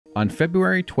On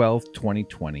February 12,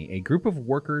 2020, a group of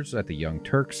workers at the Young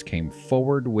Turks came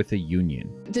forward with a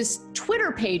union. This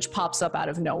Twitter page pops up out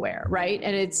of nowhere, right?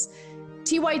 And it's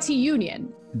TYT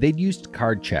Union. They'd used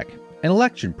card check, an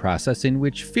election process in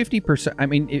which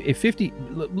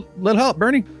 50%, little help,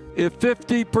 Bernie. If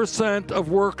 50% of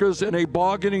workers in a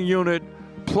bargaining unit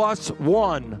plus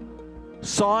one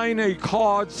sign a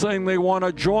card saying they want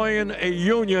to join a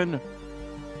union,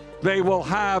 they will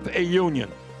have a union.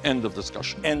 End of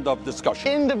discussion. End of discussion.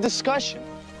 End of discussion.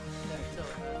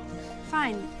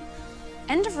 Fine.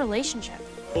 End of relationship.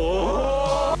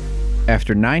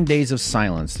 After 9 days of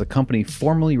silence, the company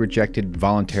formally rejected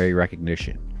voluntary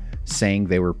recognition, saying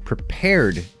they were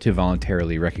prepared to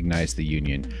voluntarily recognize the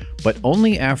union, but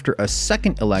only after a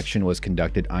second election was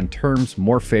conducted on terms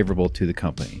more favorable to the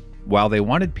company. While they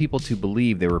wanted people to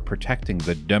believe they were protecting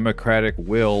the democratic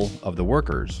will of the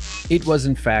workers, it was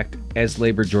in fact, as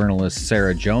labor journalist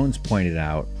Sarah Jones pointed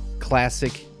out,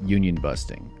 classic union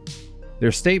busting.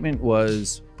 Their statement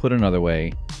was, put another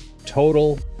way,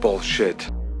 total bullshit.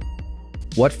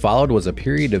 What followed was a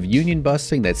period of union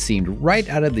busting that seemed right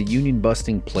out of the union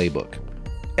busting playbook.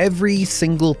 Every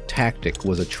single tactic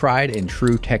was a tried and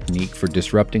true technique for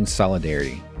disrupting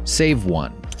solidarity, save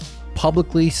one: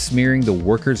 publicly smearing the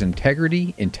workers'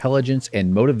 integrity, intelligence,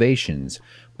 and motivations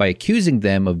by accusing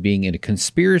them of being in a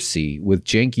conspiracy with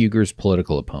Cenk Uygur's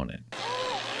political opponent.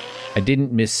 I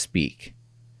didn't misspeak.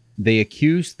 They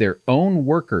accused their own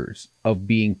workers of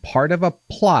being part of a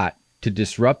plot to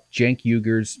disrupt Cenk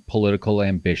Uygur's political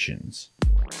ambitions.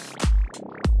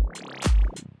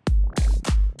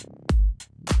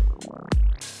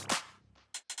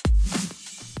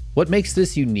 What makes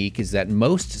this unique is that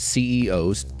most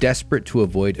CEOs desperate to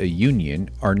avoid a union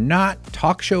are not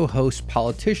talk show host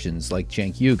politicians like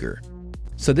Cenk Uygur.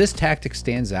 So this tactic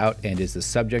stands out and is the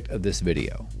subject of this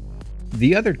video.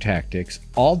 The other tactics,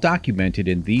 all documented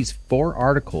in these 4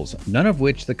 articles, none of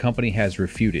which the company has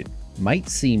refuted, might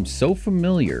seem so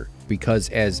familiar because,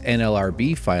 as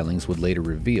NLRB filings would later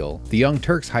reveal, the Young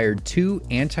Turks hired 2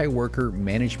 anti-worker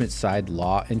management-side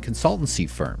law and consultancy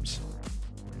firms.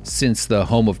 Since the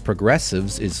home of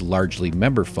progressives is largely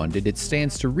member-funded, it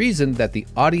stands to reason that the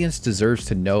audience deserves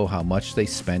to know how much they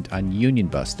spent on union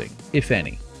busting, if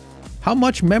any. How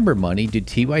much member money did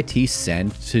TYT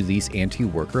send to these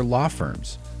anti-worker law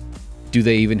firms? Do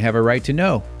they even have a right to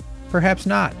know? Perhaps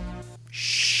not.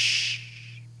 Shh.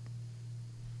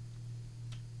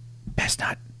 Best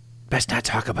not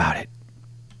talk about it.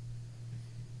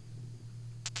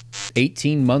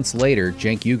 18 months later,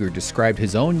 Cenk Uygur described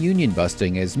his own union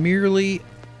busting as merely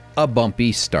a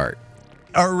bumpy start.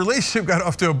 Our relationship got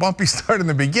off to a bumpy start in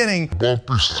the beginning.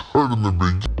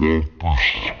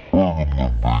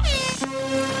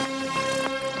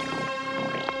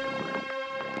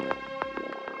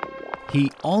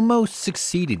 He almost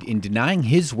succeeded in denying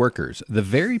his workers, the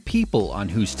very people on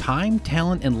whose time,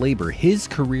 talent, and labor his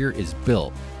career is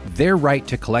built, their right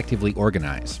to collectively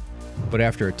organize. But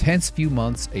after a tense few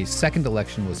months, a second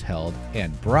election was held,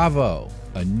 and bravo,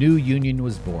 a new union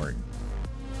was born.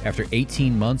 After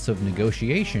 18 months of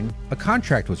negotiation, a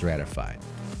contract was ratified.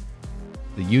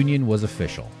 The union was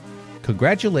official.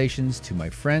 Congratulations to my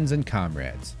friends and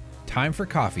comrades. Time for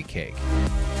coffee cake.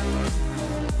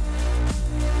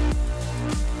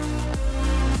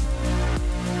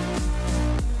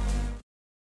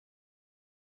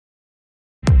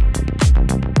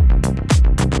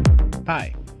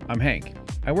 Hi, I'm Hank.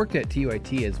 I worked at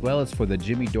TYT as well as for the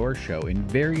Jimmy Dore Show in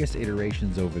various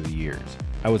iterations over the years.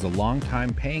 I was a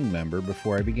long-time paying member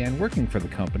before I began working for the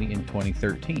company in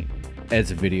 2013.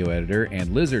 As a video editor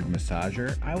and lizard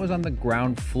massager, I was on the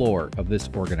ground floor of this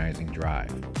organizing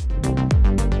drive.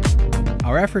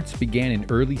 Our efforts began in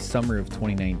early summer of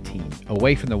 2019,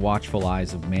 away from the watchful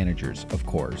eyes of managers, of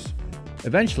course,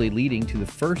 eventually leading to the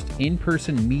first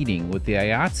in-person meeting with the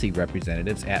IATSE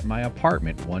representatives at my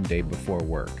apartment one day before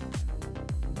work.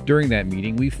 During that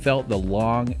meeting, we felt the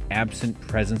long absent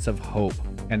presence of hope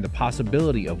and the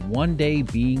possibility of one day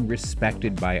being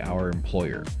respected by our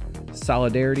employer.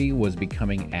 Solidarity was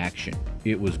becoming action.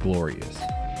 It was glorious.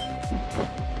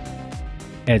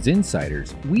 As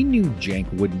insiders, we knew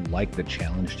Cenk wouldn't like the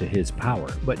challenge to his power,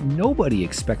 but nobody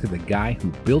expected the guy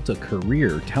who built a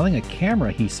career telling a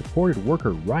camera he supported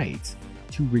worker rights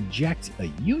to reject a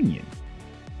union.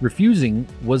 Refusing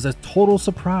was a total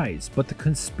surprise, but the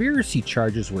conspiracy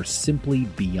charges were simply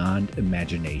beyond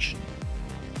imagination.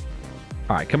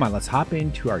 All right, come on, let's hop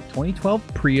into our 2012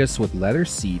 Prius with leather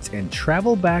seats and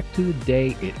travel back to the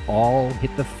day it all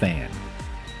hit the fan.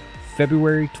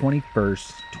 February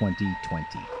 21st, 2020.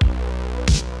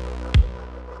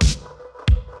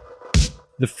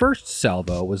 The first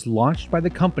salvo was launched by the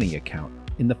company account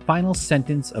in the final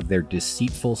sentence of their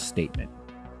deceitful statement.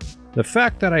 The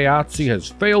fact that IATSE has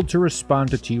failed to respond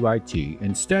to TYT,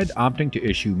 instead opting to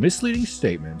issue misleading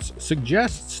statements,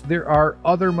 suggests there are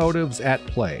other motives at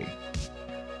play.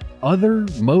 Other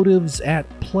motives at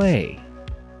play?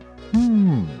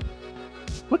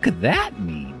 What could that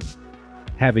mean?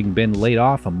 Having been laid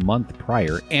off a month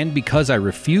prior, and because I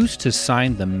refused to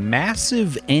sign the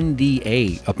massive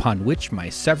NDA upon which my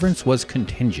severance was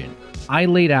contingent, I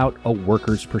laid out a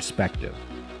worker's perspective.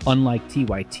 Unlike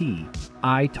TYT,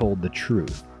 I told the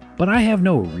truth. But I have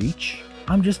no reach.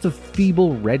 I'm just a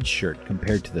feeble red shirt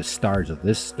compared to the stars of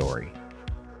this story.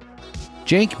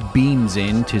 Cenk beams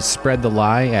in to spread the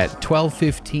lie at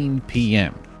 12:15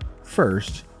 p.m.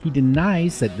 First, he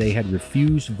denies that they had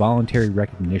refused voluntary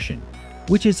recognition,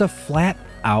 which is a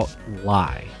flat-out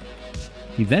lie.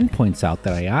 He then points out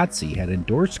that IATSE had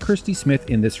endorsed Christy Smith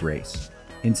in this race,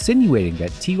 insinuating that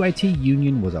TYT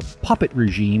Union was a puppet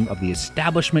regime of the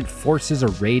establishment forces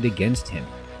arrayed against him.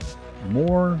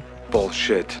 More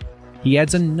bullshit. He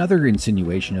adds another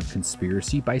insinuation of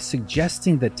conspiracy by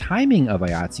suggesting the timing of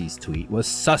IATSE's tweet was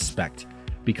suspect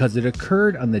because it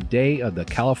occurred on the day of the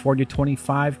California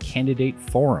 25 candidate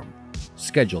forum,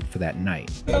 scheduled for that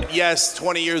night. Yes,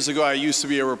 20 years ago I used to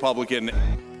be a Republican.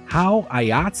 How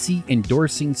IATSE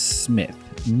endorsing Smith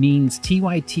means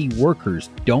TYT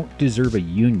workers don't deserve a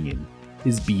union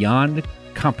is beyond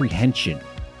comprehension.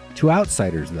 To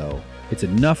outsiders, though, it's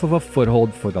enough of a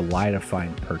foothold for the lie to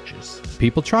find purchase.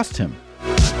 People trust him.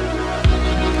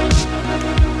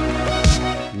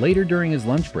 Later during his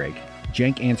lunch break,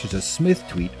 Cenk answers a Smith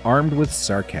tweet armed with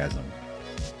sarcasm.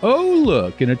 Oh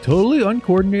look, in a totally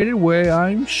uncoordinated way,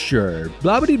 I'm sure.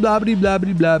 Blabbity blabbity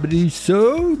blabbity blabbity,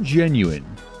 so genuine.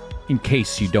 In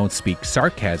case you don't speak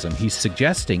sarcasm, he's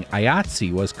suggesting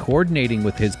IATSE was coordinating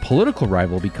with his political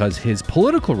rival because his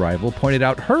political rival pointed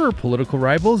out her political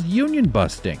rival's union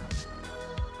busting.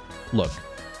 Look,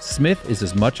 Smith is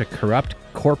as much a corrupt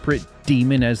corporate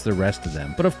demon as the rest of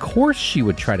them, but of course she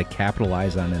would try to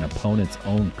capitalize on an opponent's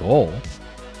own goal.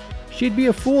 She'd be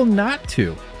a fool not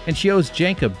to, and she owes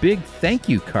Cenk a big thank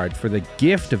you card for the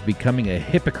gift of becoming a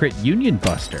hypocrite union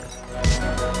buster.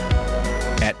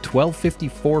 At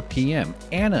 12:54 p.m.,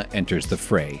 Anna enters the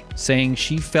fray, saying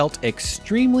she felt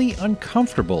extremely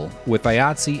uncomfortable with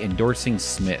IATSE endorsing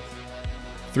Smith.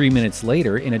 3 minutes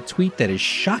later, in a tweet that is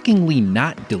shockingly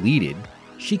not deleted,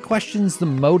 she questions the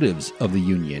motives of the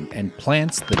union and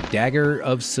plants the dagger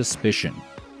of suspicion.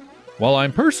 While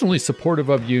I'm personally supportive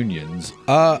of unions,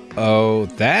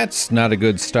 that's not a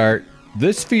good start.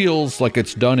 This feels like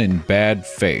it's done in bad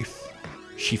faith.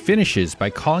 She finishes by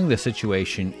calling the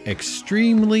situation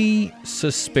extremely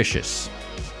suspicious.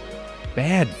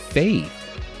 Bad faith?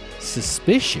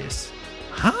 Suspicious?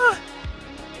 Huh?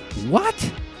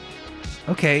 What?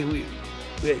 Okay,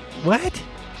 what?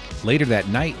 Later that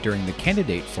night, during the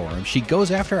candidate forum, she goes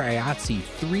after IATSE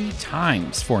 3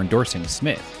 times for endorsing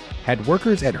Smith. Had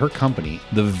workers at her company,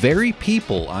 the very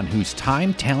people on whose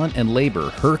time, talent, and labor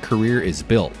her career is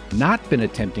built, not been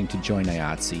attempting to join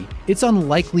IATSE, it's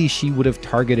unlikely she would have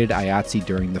targeted IATSE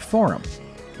during the forum.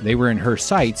 They were in her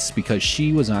sights because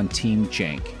she was on Team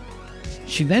Cenk.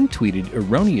 She then tweeted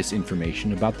erroneous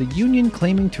information about the union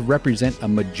claiming to represent a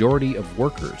majority of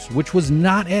workers, which was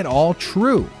not at all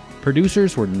true.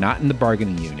 Producers were not in the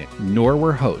bargaining unit, nor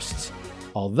were hosts.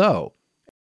 Although,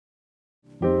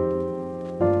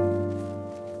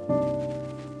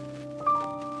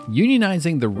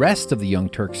 unionizing the rest of the Young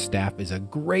Turks staff is a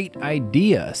great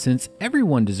idea since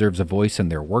everyone deserves a voice in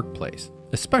their workplace,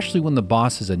 especially when the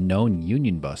boss is a known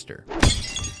union buster.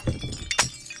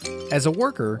 As a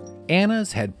worker,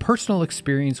 Anna's had personal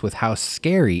experience with how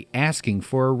scary asking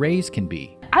for a raise can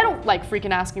be. I don't like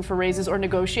freaking asking for raises or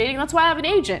negotiating. That's why I have an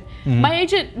agent. My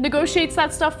agent negotiates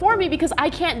that stuff for me because I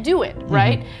can't do it,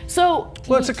 right? So,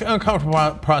 well, it's an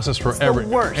uncomfortable process for everyone.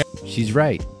 The worst. She's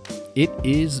right. It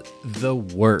is the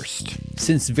worst.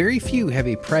 Since very few have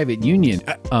a private union,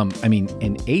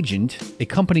 an agent, a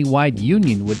company-wide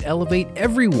union would elevate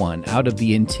everyone out of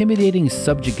the intimidating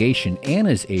subjugation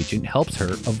Anna's agent helps her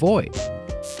avoid.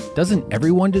 Doesn't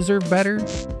everyone deserve better?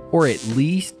 Or at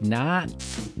least not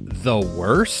the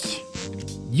worst?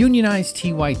 Unionize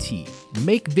TYT.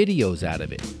 Make videos out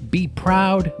of it. Be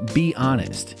proud, be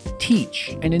honest.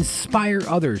 Teach and inspire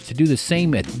others to do the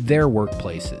same at their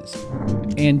workplaces.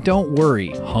 And don't worry,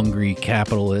 hungry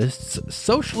capitalists.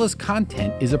 Socialist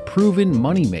content is a proven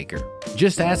moneymaker.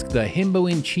 Just ask the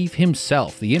himbo-in-chief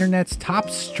himself, the internet's top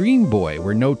stream boy,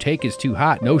 where no take is too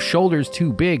hot, no shoulders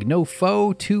too big, no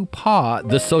foe too paw,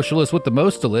 the socialist with the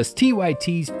mostolist,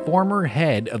 TYT's former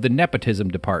head of the nepotism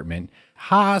department,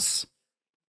 Haas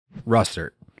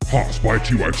Russert. Haas, buy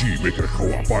TYT, make it a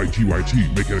co-op. Buy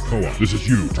TYT, make it a co-op. This is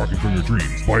you talking from your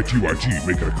dreams. Buy TYT,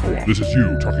 make it a co-op. This is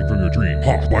you talking from your dream.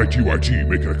 Haas, buy TYT,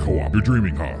 make it a co-op. You're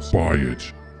dreaming, Haas. Buy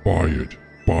it. Buy it.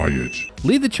 Buy it.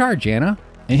 Lead the charge, Anna,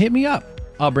 and hit me up.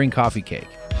 I'll bring coffee cake.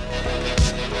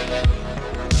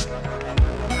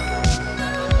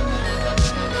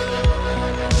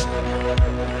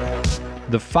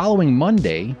 The following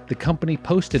Monday, the company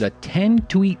posted a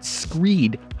 10-tweet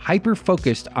screed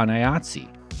hyper-focused on IATSE.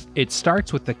 It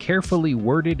starts with the carefully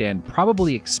worded and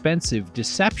probably expensive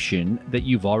deception that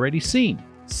you've already seen,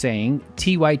 saying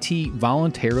TYT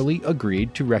voluntarily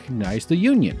agreed to recognize the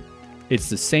union. It's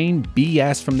the same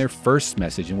BS from their first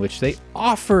message in which they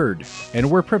offered and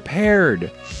were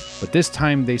prepared, but this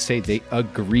time they say they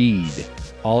agreed,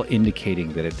 all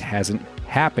indicating that it hasn't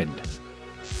happened.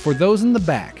 For those in the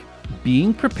back,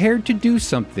 being prepared to do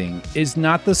something is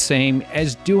not the same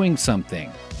as doing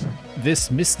something.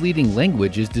 This misleading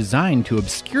language is designed to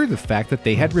obscure the fact that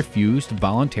they had refused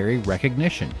voluntary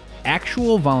recognition.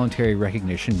 Actual voluntary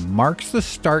recognition marks the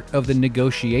start of the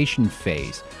negotiation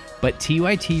phase, but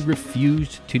TYT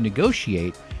refused to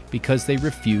negotiate because they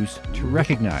refused to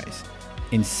recognize,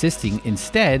 insisting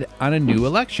instead on a new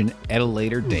election at a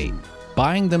later date,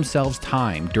 buying themselves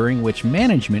time during which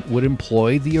management would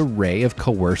employ the array of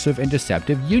coercive and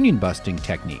deceptive union-busting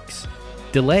techniques.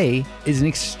 Delay is an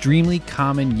extremely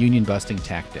common union-busting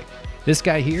tactic. This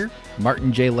guy here,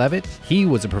 Martin J. Levitt, he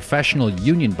was a professional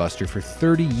union buster for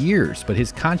 30 years, but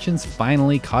his conscience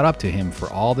finally caught up to him for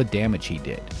all the damage he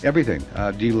did. Everything.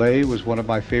 Delay was one of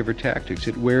my favorite tactics.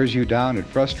 It wears you down, it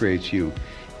frustrates you.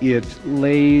 It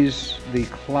lays the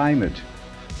climate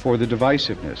for the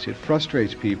divisiveness. It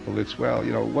frustrates people. It's, well,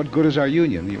 you know, what good is our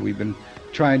union? We've been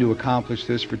trying to accomplish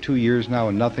this for 2 years now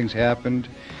and nothing's happened.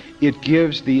 It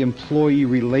gives the employee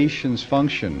relations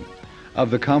function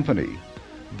of the company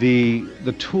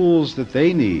the tools that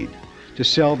they need to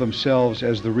sell themselves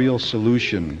as the real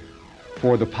solution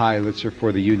for the pilots or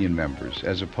for the union members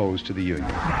as opposed to the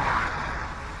union.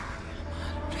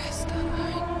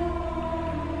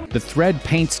 The thread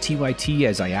paints TYT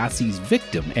as IATSE's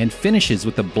victim and finishes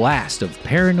with a blast of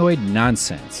paranoid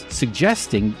nonsense,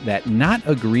 suggesting that not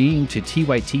agreeing to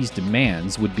TYT's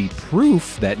demands would be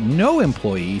proof that no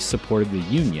employee supported the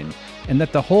union, and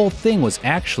that the whole thing was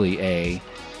actually a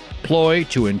ploy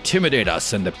to intimidate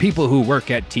us and the people who work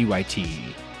at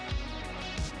TYT.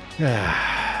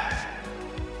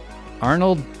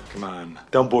 Arnold? Come on,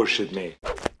 don't bullshit me.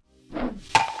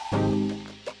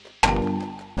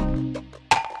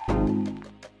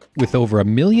 With over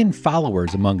 1 million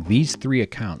followers among these 3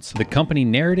 accounts, the company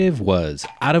narrative was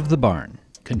out of the barn.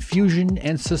 Confusion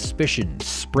and suspicion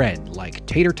spread like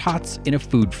tater tots in a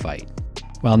food fight.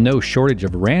 While no shortage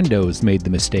of randos made the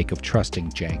mistake of trusting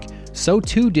Cenk, so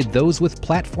too did those with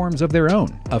platforms of their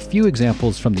own. A few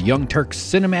examples from the Young Turks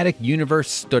cinematic universe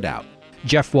stood out.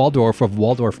 Jeff Waldorf of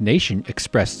Waldorf Nation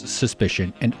expressed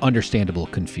suspicion and understandable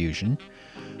confusion.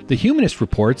 The Humanist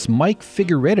reports Mike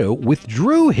Figueredo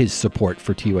withdrew his support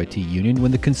for TYT Union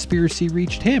when the conspiracy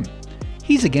reached him.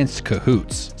 He's against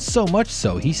cahoots, so much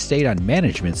so he stayed on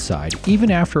management's side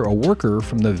even after a worker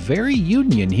from the very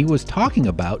union he was talking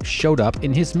about showed up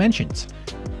in his mentions.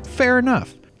 Fair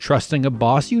enough. Trusting a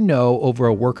boss you know over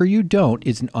a worker you don't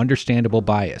is an understandable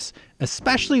bias,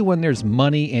 especially when there's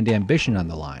money and ambition on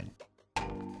the line.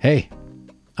 Hey,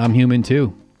 I'm human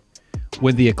too.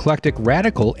 When the eclectic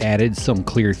radical added some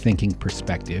clear-thinking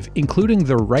perspective, including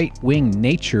the right-wing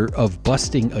nature of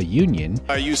busting a union,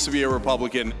 I used to be a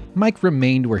Republican. Mike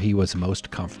remained where he was most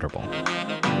comfortable.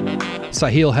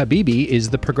 Sahil Habibi is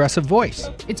the progressive voice.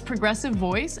 It's progressive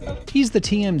voice. He's the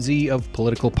TMZ of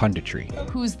political punditry.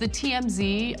 Who's the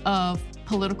TMZ of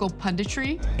political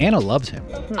punditry? Anna loves him.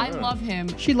 I love him.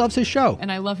 She loves his show. And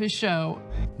I love his show.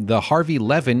 The Harvey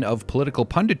Levin of political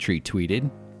punditry tweeted,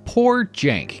 "Poor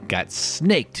Cenk got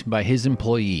snaked by his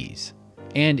employees."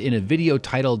 And in a video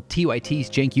titled TYT's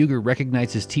Cenk Uygur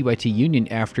recognizes TYT Union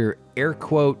after air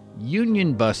quote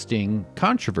union busting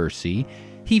controversy,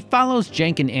 he follows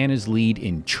Cenk and Anna's lead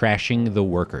in trashing the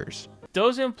workers.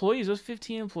 Those employees, those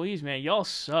 15 employees, man, y'all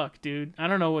suck, dude. I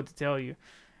don't know what to tell you.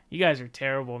 You guys are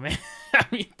terrible, man. I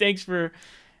mean, thanks for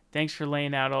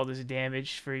laying out all this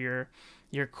damage for your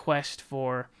quest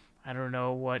for, I don't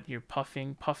know what, you're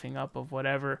puffing up of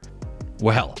whatever.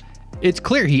 Well, it's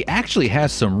clear he actually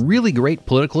has some really great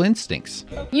political instincts.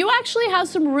 You actually have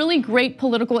some really great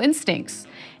political instincts.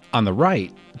 On the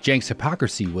right, Cenk's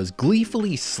hypocrisy was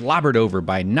gleefully slobbered over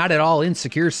by not at all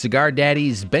insecure cigar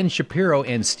daddies Ben Shapiro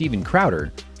and Steven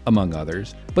Crowder, among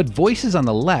others, but voices on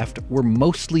the left were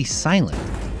mostly silent,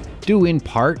 due in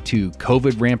part to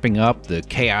COVID ramping up, the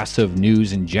chaos of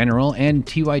news in general, and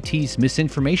TYT's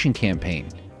misinformation campaign.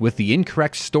 With the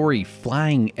incorrect story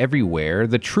flying everywhere,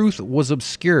 the truth was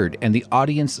obscured and the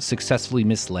audience successfully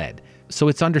misled, so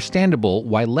it's understandable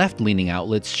why left-leaning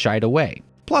outlets shied away.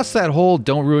 Plus that whole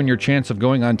don't ruin your chance of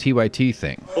going on TYT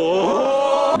thing.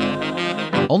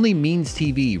 Only Means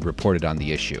TV reported on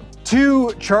the issue.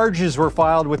 2 charges were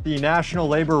filed with the National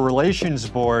Labor Relations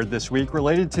Board this week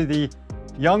related to the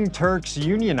Young Turks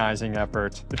unionizing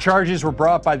effort. The charges were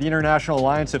brought by the International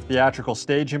Alliance of Theatrical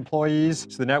Stage Employees.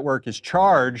 So the network is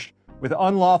charged with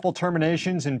unlawful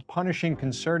terminations and punishing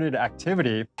concerted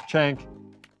activity. Cenk,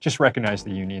 just recognize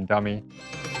the union, dummy.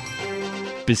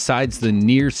 Besides the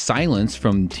near silence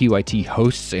from TYT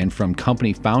hosts and from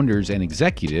company founders and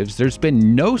executives, there's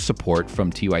been no support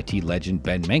from TYT legend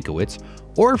Ben Mankiewicz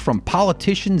or from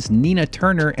politicians Nina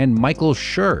Turner and Michael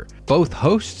Schur, both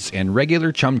hosts and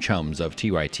regular chum-chums of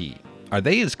TYT. Are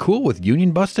they as cool with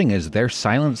union busting as their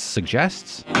silence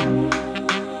suggests?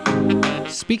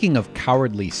 Speaking of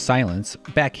cowardly silence,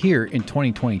 back here in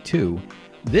 2022,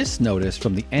 this notice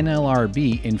from the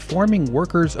NLRB informing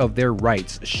workers of their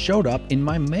rights showed up in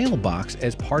my mailbox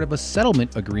as part of a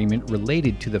settlement agreement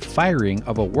related to the firing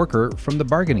of a worker from the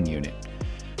bargaining unit.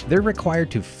 They're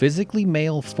required to physically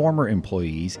mail former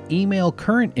employees, email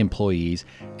current employees,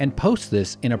 and post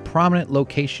this in a prominent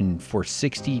location for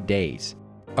 60 days.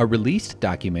 A released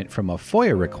document from a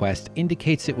FOIA request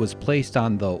indicates it was placed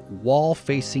on the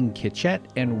wall-facing kitchet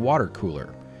and water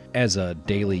cooler. As a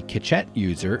daily kitchet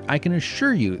user, I can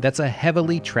assure you that's a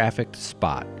heavily trafficked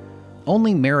spot.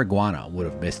 Only marijuana would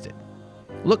have missed it.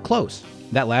 Look close.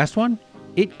 That last one?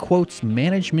 It quotes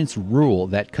management's rule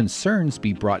that concerns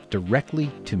be brought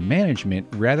directly to management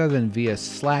rather than via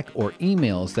Slack or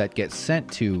emails that get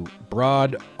sent to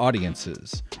broad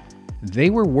audiences.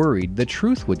 They were worried the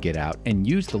truth would get out and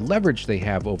use the leverage they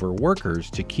have over workers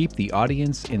to keep the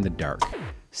audience in the dark.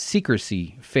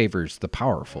 Secrecy favors the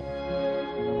powerful.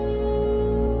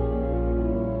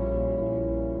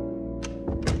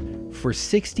 For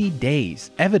 60 days,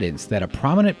 evidence that a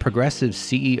prominent progressive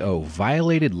CEO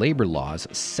violated labor laws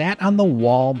sat on the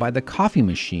wall by the coffee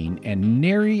machine and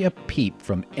nary a peep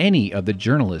from any of the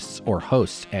journalists or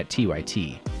hosts at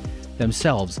TYT.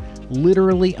 Themselves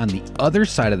literally on the other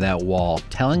side of that wall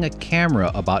telling a camera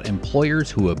about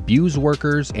employers who abuse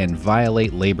workers and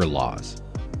violate labor laws.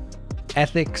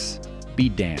 Ethics be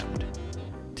damned.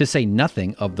 To say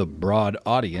nothing of the broad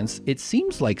audience, it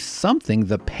seems like something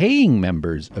the paying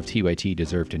members of TYT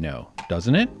deserve to know,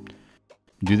 doesn't it?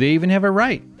 Do they even have a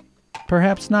right?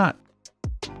 Perhaps not.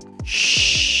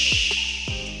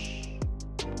 Shh.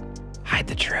 Hide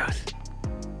the truth.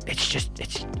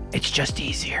 It's just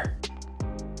easier.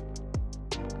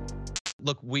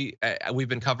 Look, we've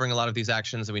been covering a lot of these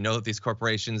actions, and we know that these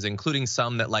corporations, including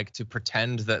some that like to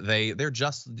pretend that they're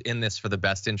just in this for the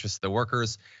best interest of the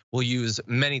workers, will use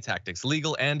many tactics,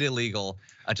 legal and illegal,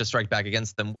 to strike back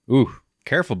against them. Ooh,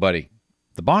 careful, buddy.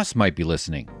 The boss might be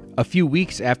listening. A few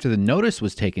weeks after the notice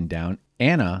was taken down,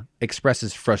 Anna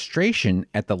expresses frustration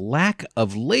at the lack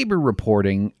of labor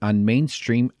reporting on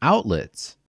mainstream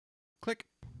outlets. Click.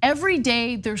 Every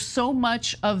day, there's so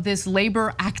much of this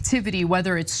labor activity,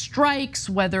 whether it's strikes,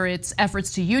 whether it's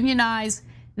efforts to unionize.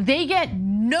 They get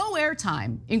no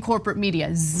airtime in corporate media.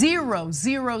 Zero,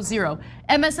 zero, zero.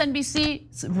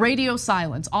 MSNBC, radio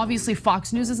silence. Obviously,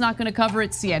 Fox News is not going to cover it.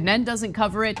 CNN doesn't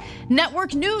cover it.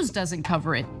 Network News doesn't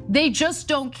cover it. They just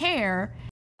don't care.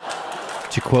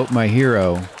 To quote my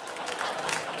hero.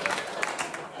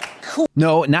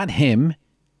 No, not him.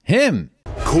 Him.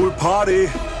 Cool party.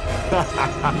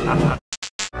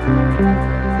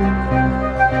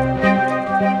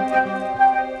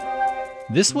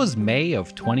 This was May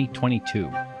of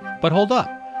 2022. But hold up,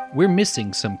 we're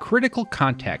missing some critical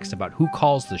context about who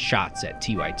calls the shots at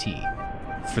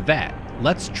TYT. For that,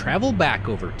 let's travel back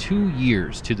over 2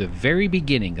 years to the very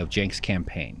beginning of Cenk's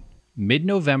campaign,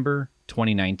 mid-November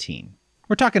 2019.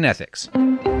 We're talking ethics.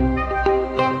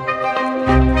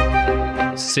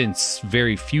 Since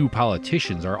very few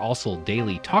politicians are also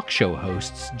daily talk show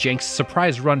hosts, Cenk's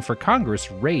surprise run for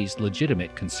Congress raised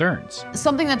legitimate concerns.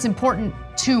 Something that's important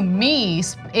to me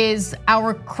is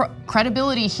our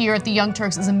credibility here at the Young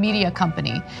Turks as a media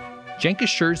company. Cenk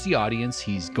assures the audience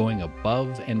he's going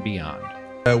above and beyond.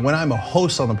 When I'm a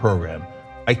host on the program,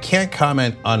 I can't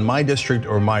comment on my district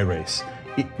or my race.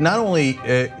 Not only,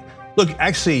 look,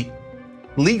 actually,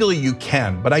 Legally, you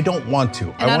can, but I don't want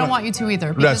to. And I don't want you to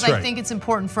either, because That's right. I think it's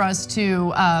important for us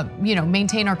to,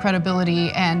 maintain our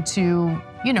credibility and to,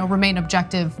 remain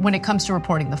objective when it comes to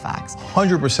reporting the facts.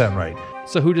 100% right.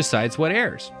 So who decides what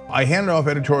airs? I handed off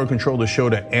editorial control of the show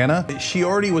to Anna. She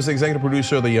already was the executive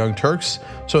producer of the Young Turks,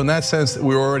 so in that sense,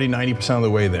 we were already 90% of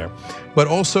the way there. But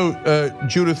also,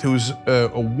 Judith, who's a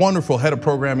wonderful head of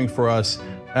programming for us,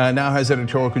 now has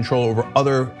editorial control over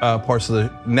other parts of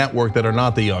the network that are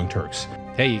not the Young Turks.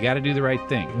 Hey, you got to do the right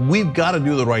thing. We've got to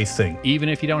do the right thing. Even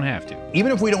if you don't have to.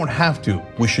 Even if we don't have to,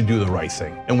 we should do the right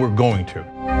thing, and we're going to.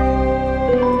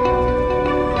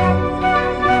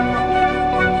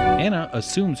 Anna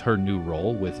assumes her new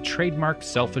role with trademark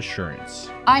self-assurance.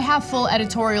 I have full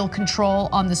editorial control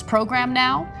on this program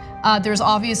now. There's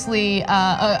obviously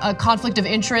a conflict of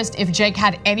interest if Jake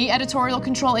had any editorial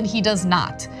control and he does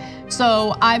not.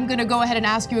 So I'm gonna go ahead and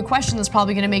ask you a question that's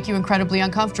probably gonna make you incredibly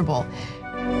uncomfortable.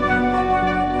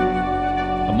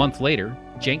 A month later,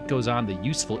 Cenk goes on the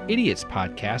Useful Idiots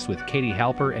podcast with Katie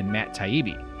Halper and Matt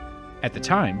Taibbi. At the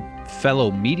time,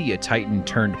 fellow media titan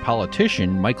turned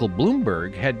politician Michael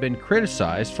Bloomberg had been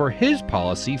criticized for his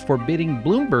policy forbidding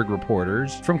Bloomberg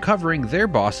reporters from covering their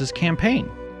boss's campaign.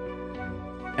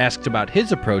 Asked about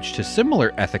his approach to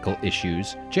similar ethical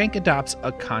issues, Cenk adopts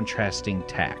a contrasting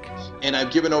tack. And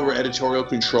I've given over editorial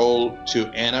control to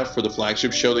Anna for the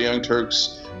flagship show, The Young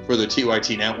Turks, for the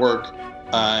TYT network.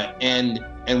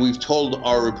 And we've told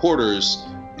our reporters,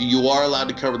 you are allowed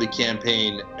to cover the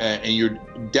campaign, and you're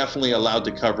definitely allowed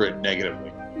to cover it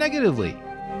negatively. Negatively?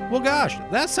 Well, gosh,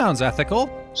 that sounds ethical.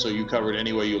 So you cover it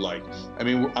any way you like. I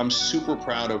mean, I'm super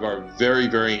proud of our very,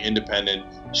 very independent,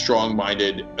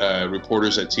 strong-minded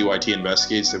reporters at TYT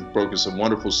Investigates. They've broken some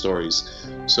wonderful stories.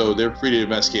 So they're free to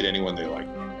investigate anyone they like.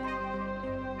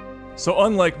 So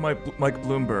unlike Mike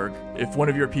Bloomberg, if one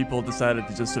of your people decided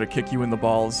to just sort of kick you in the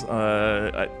balls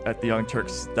at the Young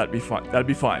Turks, that'd be fine. That'd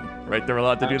be fine, right? They're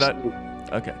allowed to do that?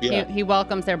 Okay. Yeah. He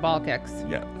welcomes their ball kicks.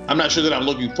 Yeah. I'm not sure that I'm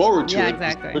looking forward to it. Yeah,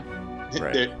 exactly.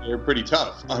 But they're pretty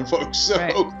tough on folks.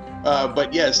 So,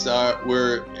 but yes,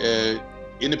 we're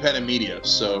independent media,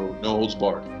 so no holds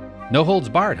barred. No holds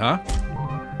barred, huh?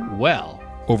 Well,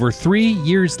 over 3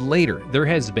 years later, there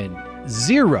has been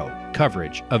zero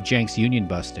coverage of Cenk's union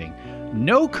busting,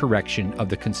 no correction of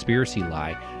the conspiracy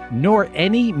lie, nor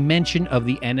any mention of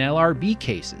the NLRB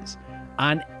cases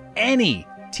on any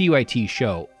TYT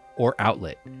show or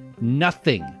outlet.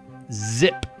 Nothing.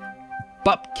 Zip.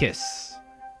 Bupkiss.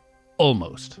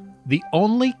 Almost. The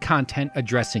only content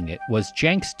addressing it was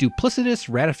Cenk's duplicitous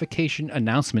ratification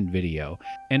announcement video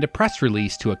and a press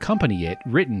release to accompany it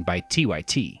written by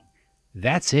TYT.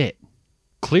 That's it.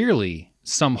 Clearly,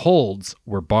 some holds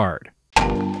were barred.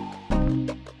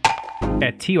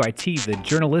 At TYT, the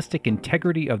journalistic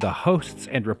integrity of the hosts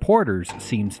and reporters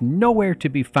seems nowhere to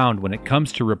be found when it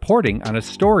comes to reporting on a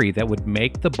story that would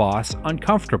make the boss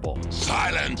uncomfortable.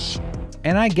 Silence!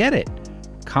 And I get it.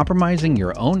 Compromising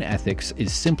your own ethics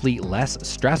is simply less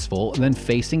stressful than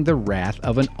facing the wrath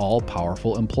of an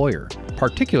all-powerful employer,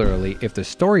 particularly if the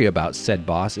story about said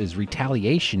boss is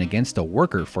retaliation against a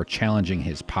worker for challenging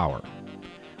his power.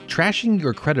 Trashing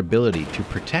your credibility to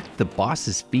protect the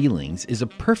boss's feelings is a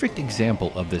perfect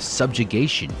example of the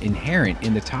subjugation inherent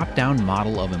in the top-down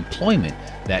model of employment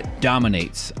that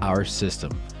dominates our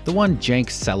system, the one Cenk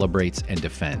celebrates and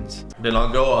defends. Then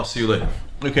I'll go, I'll see you later.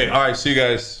 Okay, all right, see you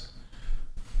guys.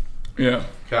 Yeah.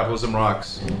 Capitalism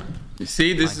rocks. You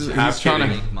see, this is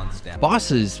trying to...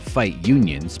 Bosses fight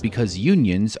unions because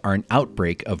unions are an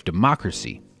outbreak of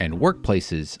democracy, and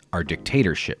workplaces are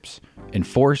dictatorships,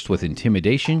 enforced with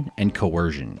intimidation and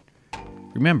coercion.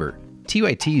 Remember,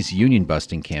 TYT's union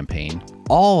busting campaign,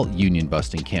 all union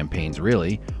busting campaigns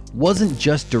really, wasn't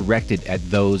just directed at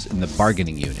those in the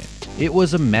bargaining unit. It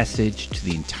was a message to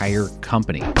the entire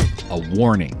company, a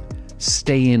warning.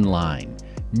 Stay in line,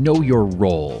 know your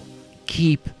role,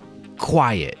 keep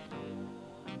quiet.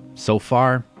 So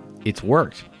far, it's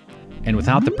worked. And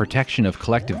without the protection of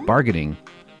collective bargaining,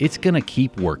 it's gonna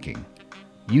keep working.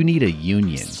 You need a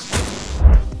union.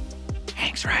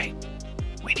 Hank's right.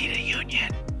 We need a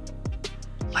union.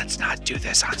 Let's not do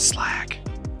this on Slack.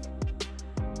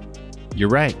 You're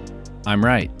right. I'm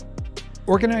right.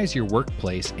 Organize your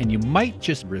workplace and you might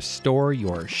just restore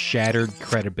your shattered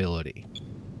credibility.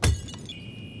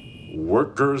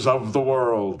 Workers of the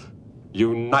world,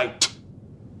 unite.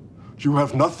 You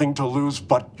have nothing to lose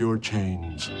but your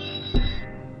chains.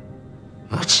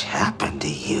 What's happened to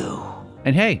you?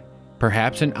 And hey,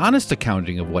 perhaps an honest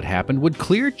accounting of what happened would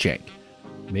clear Cenk.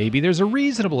 Maybe there's a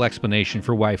reasonable explanation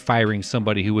for why firing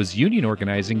somebody who was union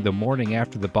organizing the morning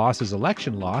after the boss's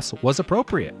election loss was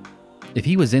appropriate. If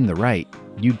he was in the right,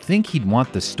 you'd think he'd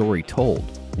want the story told,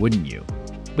 wouldn't you?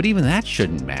 But even that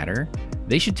shouldn't matter.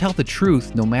 They should tell the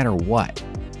truth no matter what.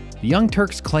 The Young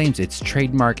Turks claims its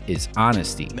trademark is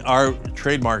honesty. Our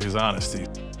trademark is honesty.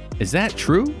 Is that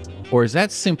true? Or is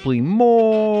that simply more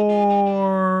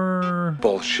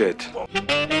bullshit?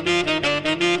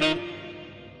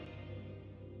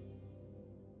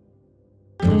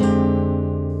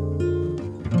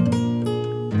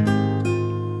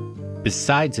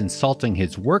 Besides insulting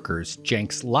his workers,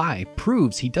 Cenk's lie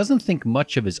proves he doesn't think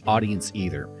much of his audience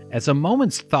either, as a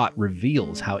moment's thought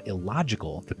reveals how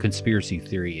illogical the conspiracy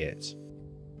theory is.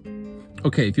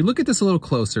 Okay, if you look at this a little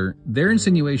closer, their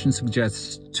insinuation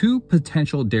suggests two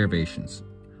potential derivations.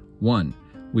 One,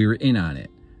 we were in on it.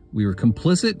 We were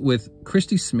complicit with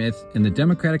Christy Smith and the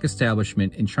Democratic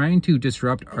establishment in trying to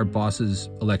disrupt our boss's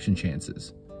election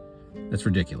chances. That's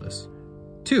ridiculous.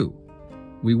 Two,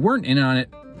 we weren't in on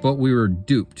it, but we were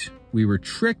duped. We were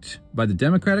tricked by the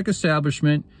Democratic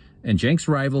establishment and Cenk's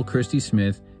rival, Christy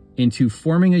Smith, into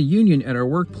forming a union at our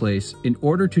workplace in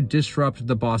order to disrupt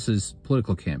the boss's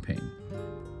political campaign.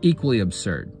 Equally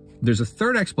absurd. There's a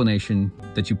third explanation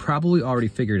that you probably already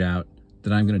figured out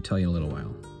that I'm going to tell you in a little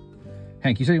while.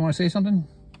 Hank, you said you want to say something?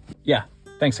 Yeah,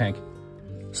 thanks, Hank.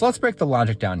 So let's break the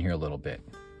logic down here a little bit.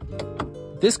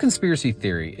 This conspiracy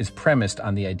theory is premised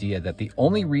on the idea that the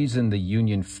only reason the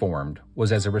union formed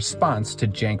was as a response to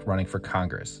Cenk running for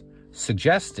Congress,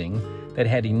 suggesting that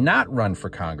had he not run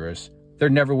for Congress, there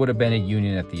never would have been a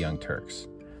union at the Young Turks.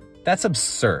 That's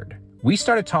absurd. We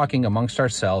started talking amongst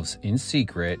ourselves in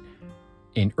secret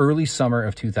in early summer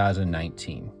of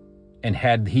 2019. And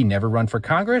had he never run for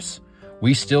Congress,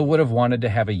 we still would have wanted to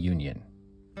have a union.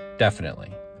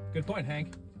 Definitely. Good point,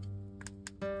 Hank.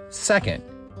 Second,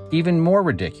 even more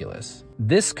ridiculous,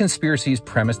 this conspiracy is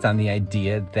premised on the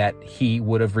idea that he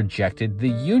would have rejected the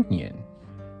union.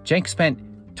 Cenk spent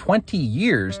 20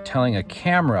 years telling a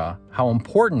camera how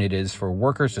important it is for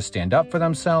workers to stand up for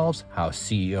themselves, how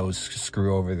CEOs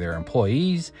screw over their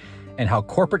employees, and how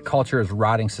corporate culture is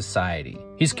rotting society.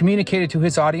 He's communicated to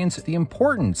his audience the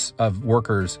importance of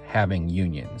workers having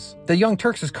unions. The Young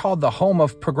Turks is called the home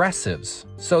of progressives.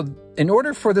 So in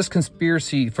order for this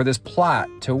conspiracy, for this plot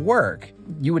to work,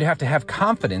 you would have to have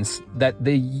confidence that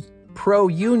the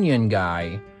pro-union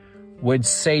guy would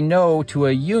say no to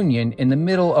a union in the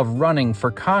middle of running for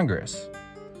Congress.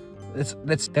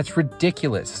 That's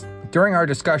ridiculous. During our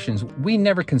discussions, we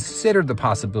never considered the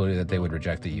possibility that they would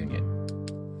reject the union.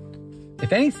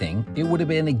 If anything, it would have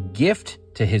been a gift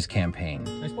to his campaign.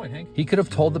 Nice point, Hank. He could have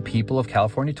told the people of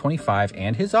California 25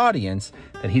 and his audience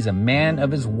that he's a man of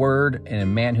his word and a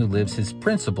man who lives his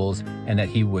principles, and that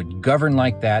he would govern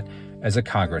like that as a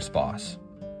Congress boss.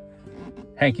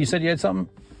 Hank, you said you had something?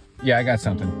 Yeah, I got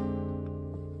something.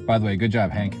 By the way, good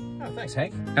job, Hank. Oh, thanks,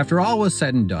 Hank. After all was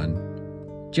said and done,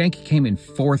 Cenk came in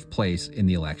 4th place in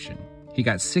the election. He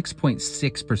got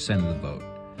 6.6% of the vote.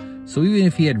 So even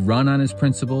if he had run on his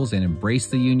principles and embraced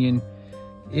the union,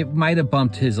 it might have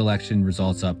bumped his election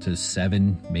results up to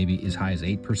 7, maybe as high as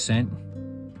 8%.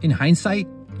 In hindsight,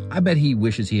 I bet he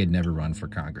wishes he had never run for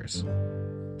Congress.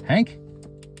 Hank?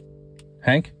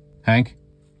 Hank? Hank?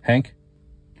 Hank?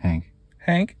 Hank?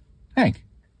 Hank? Hank?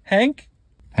 Hank?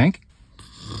 Hank?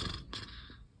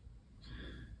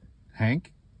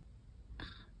 Hank?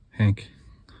 Hank?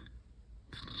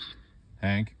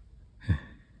 Hank?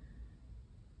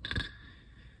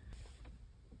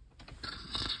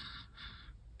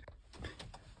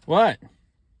 What?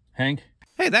 Hank?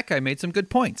 Hey, that guy made some good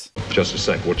points. Just a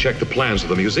sec, we'll check the plans of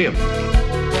the museum.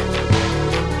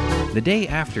 The day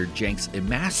after Cenk's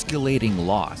emasculating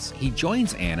loss, he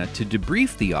joins Anna to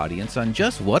debrief the audience on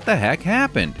just what the heck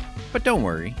happened. But don't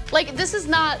worry. Like, this is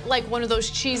not like one of those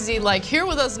cheesy, like, here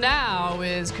with us now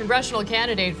is congressional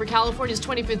candidate for California's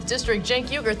 25th district, Cenk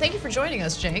Uygur. Thank you for joining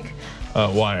us, Cenk.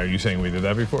 Why? Are you saying we did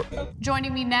that before?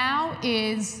 Joining me now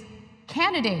is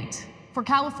candidate for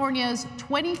California's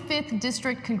 25th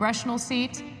district congressional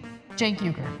seat, Cenk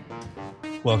Uygur.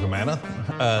 Welcome, Anna.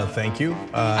 Thank you.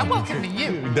 I'm welcoming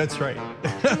you. That's right.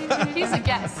 He's a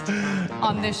guest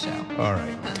on this show. All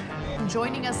right.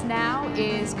 Joining us now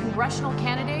is congressional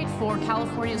candidate for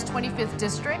California's 25th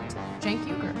district, Cenk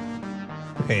Uygur.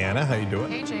 Hey, Anna, how you doing?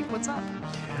 Hey, Cenk, what's up?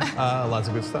 Lots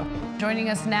of good stuff. Joining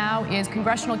us now is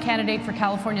congressional candidate for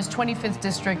California's 25th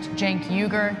district, Cenk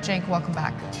Uygur. Cenk, welcome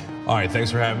back. All right, thanks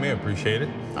for having me. I appreciate it.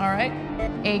 All right.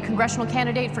 A congressional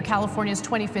candidate for California's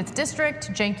 25th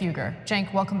district, Cenk Uygur.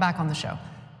 Cenk, welcome back on the show.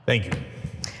 Thank you.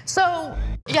 So,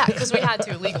 yeah, because we had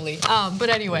to legally. But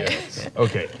anyway. Yes.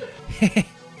 Okay.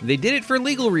 They did it for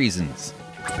legal reasons.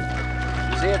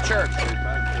 See you at church.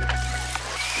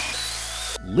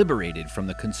 liberated from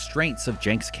the constraints of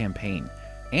Cenk's campaign.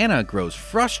 Anna grows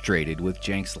frustrated with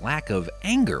Cenk's lack of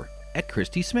anger at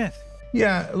Christy Smith.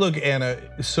 Yeah, look, Anna,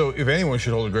 so if anyone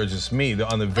should hold a grudge, it's me.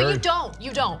 On the very... But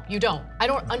you don't. I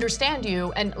don't understand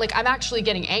you, and like I'm actually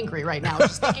getting angry right now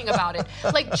just thinking about it.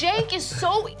 Like Cenk is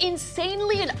so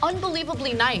insanely and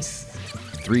unbelievably nice.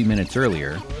 3 minutes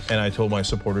earlier. And I told my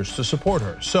supporters to support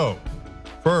her. So,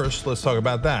 first, let's talk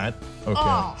about that. Okay.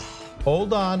 Oh.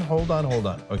 Hold on,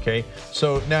 okay?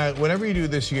 So now, whenever you do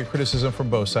this, you get criticism from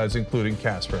both sides, including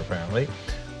Casper, apparently.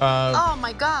 Oh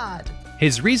my God.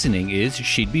 His reasoning is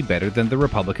she'd be better than the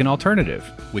Republican alternative,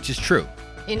 which is true.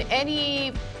 In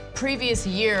any previous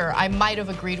year, I might have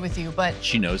agreed with you, but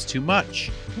she knows too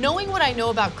much. Knowing what I know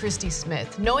about Christy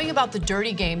Smith, knowing about the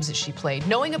dirty games that she played,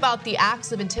 knowing about the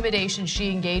acts of intimidation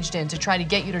she engaged in to try to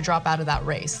get you to drop out of that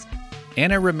race.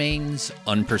 Anna remains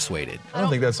unpersuaded. I don't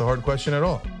think that's a hard question at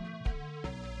all.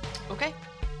 Okay.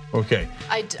 Okay.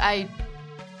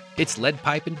 It's lead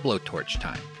pipe and blowtorch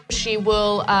time. She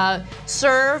will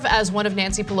serve as one of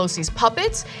Nancy Pelosi's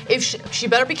puppets. If she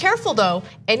better be careful though.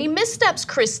 Any missteps,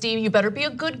 Christy, you better be a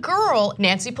good girl.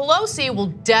 Nancy Pelosi will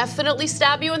definitely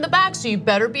stab you in the back, so you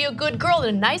better be a good girl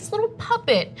and a nice little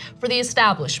puppet for the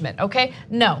establishment, okay?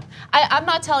 No, I'm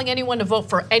not telling anyone to vote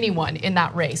for anyone in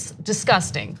that race.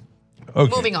 Disgusting.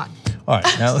 Okay. Moving on. All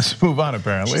right, now let's move on,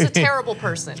 apparently. She's a terrible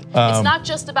person. It's not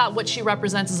just about what she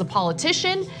represents as a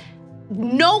politician.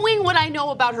 Knowing what I know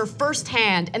about her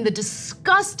firsthand and the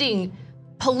disgusting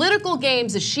political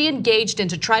games that she engaged in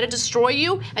to try to destroy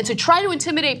you and to try to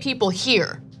intimidate people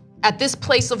here at this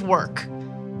place of work.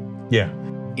 Yeah.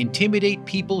 Intimidate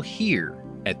people here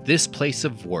at this place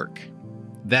of work.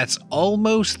 That's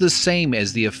almost the same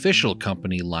as the official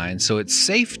company line, so it's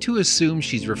safe to assume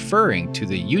she's referring to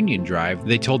the union drive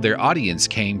they told their audience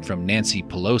came from Nancy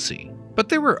Pelosi. But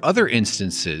there were other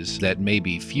instances that may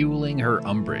be fueling her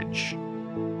umbrage.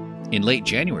 In late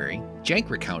January, Cenk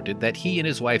recounted that he and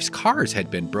his wife's cars had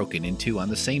been broken into on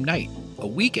the same night, a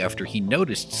week after he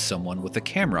noticed someone with a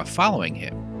camera following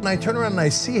him. When I turn around and I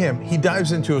see him, he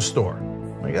dives into a store.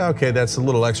 I'm like, okay, that's a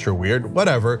little extra weird,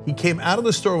 whatever. He came out of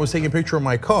the store, was taking a picture of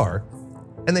my car,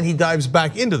 and then he dives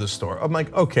back into the store. I'm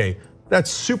like, okay, that's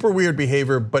super weird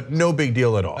behavior, but no big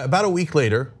deal at all. About a week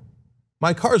later,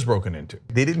 my car's broken into.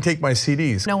 They didn't take my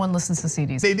CDs. No one listens to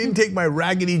CDs. They didn't take my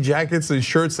raggedy jackets and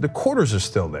shirts. The quarters are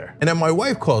still there. And then my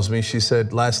wife calls me, she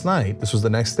said, last night, this was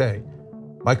the next day,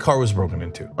 my car was broken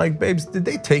into. Like, babes, did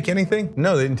they take anything?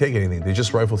 No, they didn't take anything. They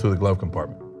just rifled through the glove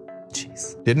compartment.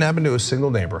 Jeez. Didn't happen to a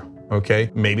single neighbor, okay?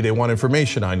 Maybe they want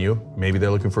information on you. Maybe they're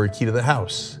looking for a key to the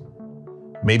house.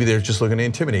 Maybe they're just looking to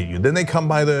intimidate you. Then they come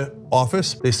by the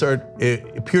office. They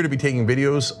appear to be taking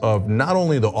videos of not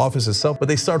only the office itself, but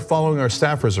they start following our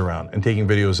staffers around and taking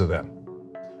videos of them.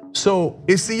 So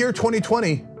it's the year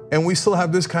 2020 and we still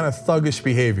have this kind of thuggish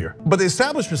behavior. But the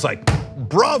establishment's like,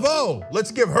 bravo, let's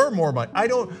give her more money. I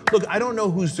don't know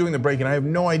who's doing the break-in. I have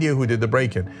no idea who did the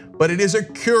break-in, but it is a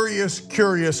curious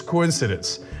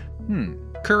coincidence.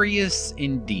 Curious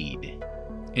indeed.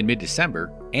 In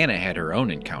mid-December, Anna had her own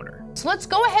encounter. So let's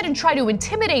go ahead and try to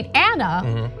intimidate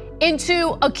Anna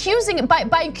into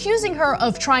by accusing her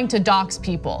of trying to dox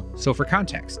people. So for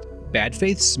context, bad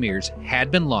faith smears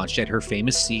had been launched at her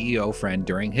famous CEO friend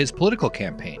during his political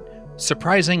campaign,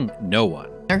 surprising no one.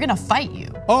 They're gonna fight you.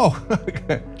 Oh,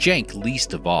 Cenk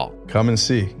least of all. Come and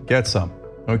see, get some.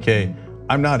 Okay,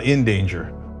 I'm not in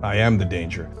danger, I am the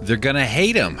danger. They're gonna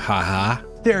hate him, haha.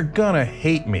 They're gonna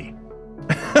hate me.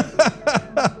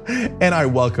 And I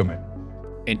welcome it.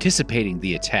 Anticipating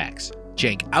the attacks,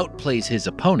 Cenk outplays his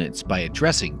opponents by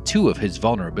addressing two of his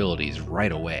vulnerabilities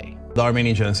right away. The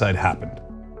Armenian genocide happened.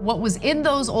 What was in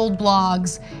those old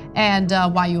blogs and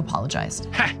why you apologized.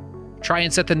 Ha! Try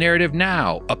and set the narrative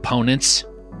now, opponents.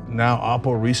 Now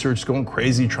Oppo research going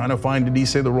crazy, trying to find, did he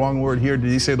say the wrong word here? Did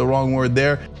he say the wrong word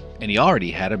there? And he already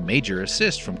had a major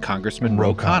assist from Congressman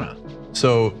Ro Khanna.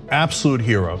 So absolute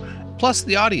hero. Plus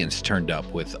the audience turned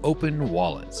up with open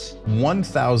wallets.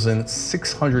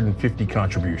 1,650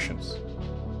 contributions.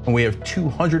 And we have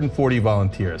 240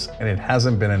 volunteers, and it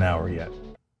hasn't been an hour yet.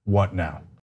 What now?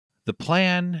 The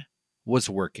plan was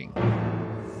working.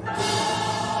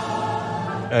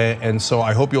 And so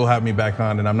I hope you'll have me back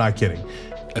on, and I'm not kidding.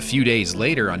 A few days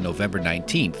later, on November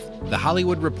 19th, The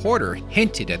Hollywood Reporter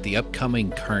hinted at the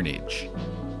upcoming carnage.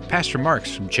 Past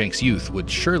remarks from Cenk's youth would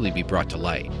surely be brought to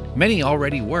light. Many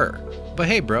already were. But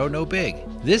hey bro, no big.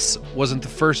 This wasn't the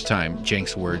first time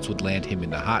Cenk's words would land him in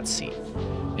the hot seat.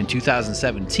 In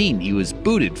 2017, he was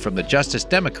booted from the Justice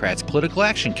Democrats' Political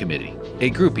Action Committee, a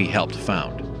group he helped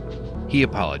found. He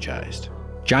apologized.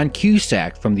 John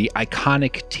Cusack from the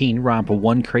iconic teen romp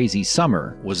One Crazy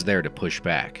Summer was there to push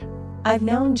back. I've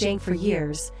known Cenk for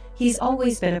years. He's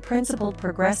always been a principled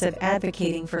progressive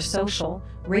advocating for social,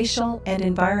 racial, and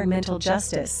environmental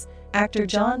justice, actor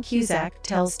John Cusack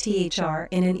tells THR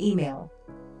in an email.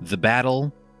 The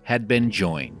battle had been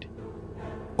joined.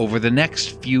 Over the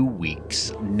next few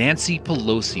weeks, Nancy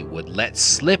Pelosi would let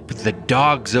slip the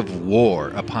dogs of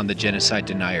war upon the genocide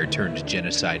denier turned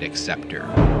genocide acceptor.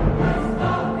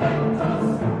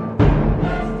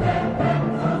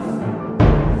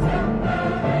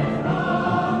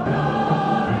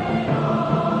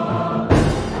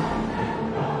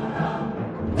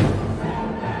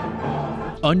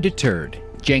 Undeterred,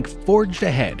 Cenk forged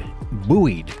ahead,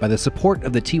 buoyed by the support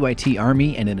of the TYT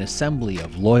Army and an assembly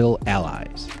of loyal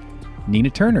allies.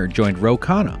 Nina Turner joined Ro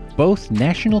Khanna, both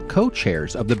national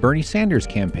co-chairs of the Bernie Sanders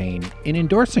campaign, in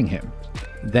endorsing him.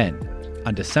 Then,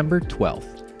 on December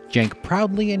 12th, Cenk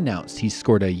proudly announced he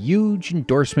scored a huge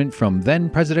endorsement from then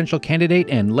presidential candidate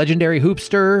and legendary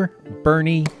hoopster,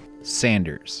 Bernie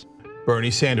Sanders.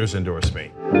 Bernie Sanders endorsed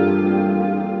me.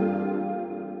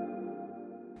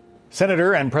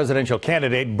 Senator and presidential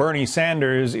candidate Bernie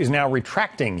Sanders is now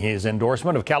retracting his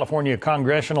endorsement of California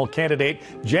congressional candidate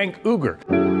Cenk Uygur.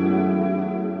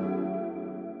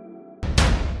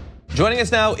 Joining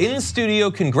us now in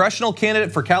studio, congressional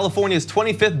candidate for California's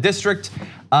 25th district.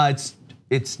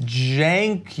 It's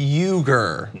Cenk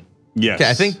Uygur. Yes. Okay,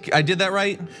 I think I did that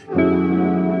right.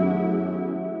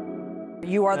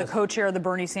 You are the co-chair of the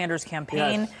Bernie Sanders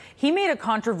campaign. Yes. He made a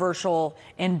controversial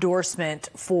endorsement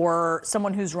for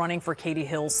someone who's running for Katie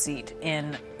Hill's seat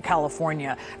in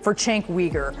California, for Cenk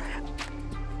Uygur.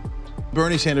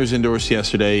 Bernie Sanders endorsed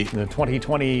yesterday. The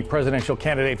 2020 presidential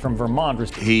candidate from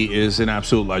Vermont. He is an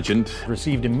absolute legend.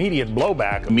 Received immediate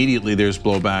blowback. Immediately there's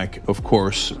blowback, of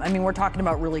course. I mean, we're talking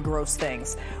about really gross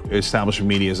things. Establishment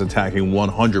media is attacking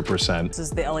 100%. This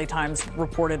is the LA Times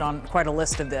reported on quite a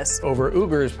list of this. Over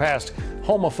Uygur's past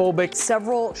homophobic,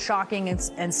 several shocking and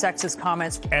sexist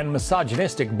comments, and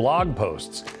misogynistic blog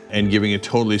posts. And giving a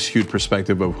totally skewed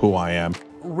perspective of who I am.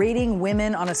 Rating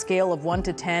women on a scale of 1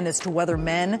 to 10 as to whether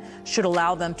men should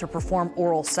allow them to perform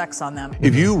oral sex on them.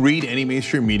 If you read any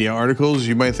mainstream media articles,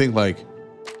 you might think like,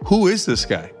 who is this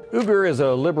guy? Uygur is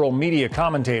a liberal media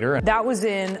commentator. That was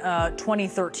in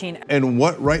 2013. And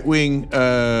what right-wing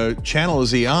channel is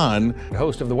he on?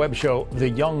 Host of the web show, The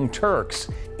Young Turks.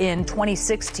 In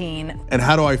 2016. And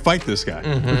how do I fight this guy?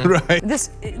 Right?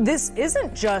 This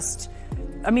isn't just,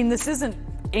 I mean, this isn't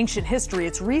ancient history,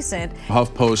 it's recent.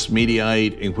 HuffPost,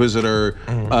 Mediaite, Inquisitor,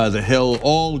 The Hill,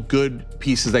 all good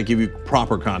pieces that give you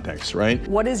proper context, right?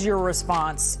 What is your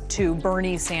response to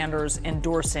Bernie Sanders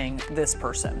endorsing this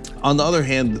person? On the other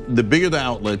hand, the bigger the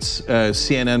outlets,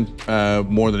 CNN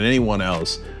more than anyone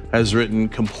else, has written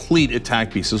complete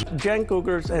attack pieces. Cenk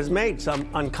Uygur has made some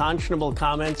unconscionable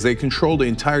comments. They control the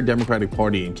entire Democratic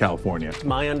Party in California.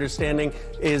 My understanding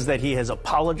is that he has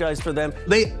apologized for them.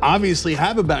 They obviously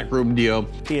have a backroom deal.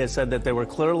 He has said that they were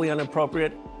clearly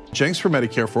inappropriate. Cenk's for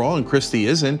Medicare for All and Christie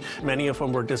isn't. Many of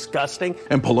them were disgusting.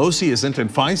 And Pelosi isn't and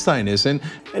Feinstein isn't.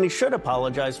 And he should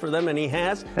apologize for them, and he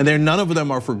has. And none of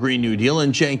them are for Green New Deal,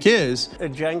 and Cenk is.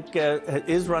 Cenk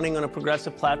is running on a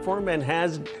progressive platform and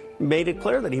has made it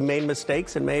clear that he made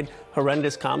mistakes and made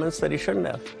horrendous comments that he shouldn't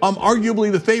have. I'm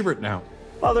arguably the favorite now.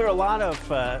 Well, there are a lot of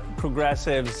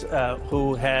progressives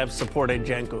who have supported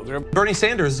Cenk Uygur. Bernie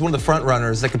Sanders is one of the front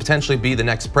runners that could potentially be the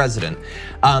next president.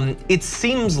 It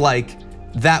seems like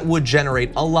that would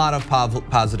generate a lot of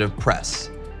positive press.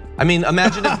 I mean,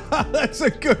 imagine if that's a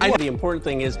good one. The important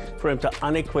thing is for him to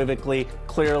unequivocally,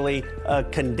 clearly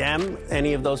condemn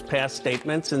any of those past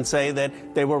statements and say that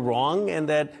they were wrong and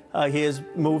that he has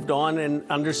moved on and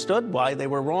understood why they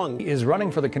were wrong. He is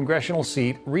running for the congressional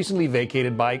seat recently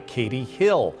vacated by Katie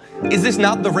Hill. Is this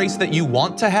not the race that you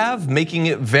want to have, making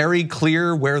it very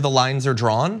clear where the lines are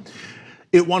drawn?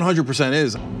 It 100%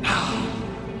 is.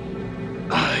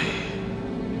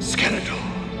 Skeletor,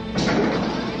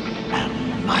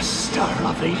 master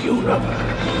of the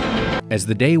universe. As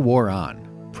the day wore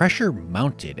on, pressure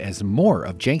mounted as more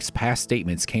of Cenk's past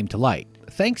statements came to light,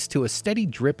 thanks to a steady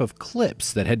drip of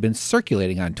clips that had been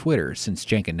circulating on Twitter since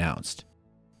Cenk announced.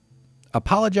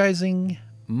 Apologizing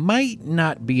might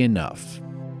not be enough.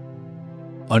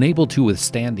 Unable to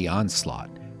withstand the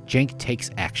onslaught, Cenk takes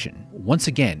action, once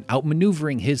again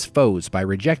outmaneuvering his foes by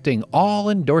rejecting all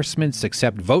endorsements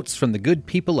except votes from the good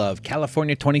people of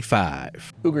California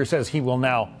 25. Uygur says he will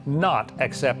now not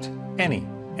accept any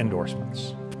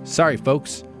endorsements. Sorry,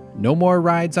 folks, no more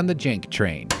rides on the Cenk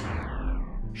train.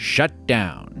 Shut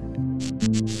down.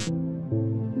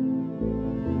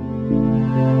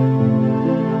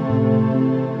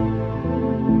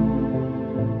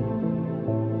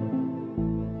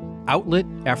 Outlet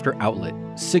after outlet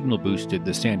signal boosted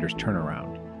the Sanders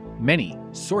turnaround, many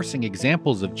sourcing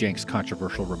examples of Cenk's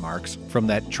controversial remarks from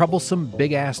that troublesome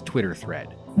big-ass Twitter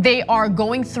thread. They are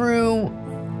going through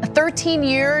 13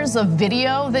 years of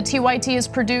video that TYT has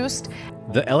produced.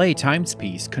 The LA Times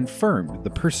piece confirmed the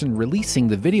person releasing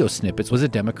the video snippets was a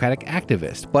Democratic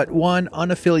activist, but one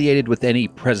unaffiliated with any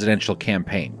presidential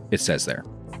campaign, it says there.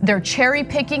 They're cherry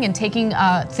picking and taking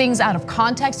things out of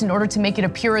context in order to make it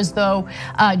appear as though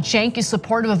Cenk is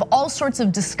supportive of all sorts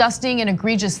of disgusting and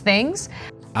egregious things.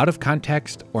 Out of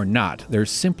context or not,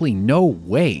 there's simply no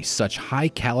way such high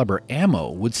caliber ammo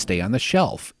would stay on the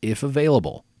shelf if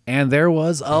available. And there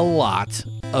was a lot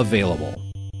available.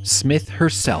 Smith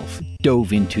herself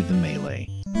dove into the melee,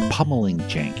 pummeling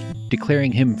Cenk,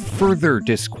 declaring him further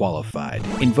disqualified,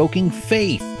 invoking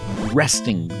faith,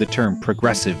 wresting the term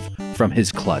progressive from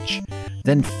his clutch,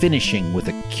 then finishing with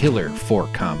a killer 4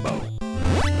 combo.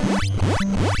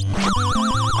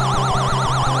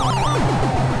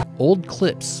 Old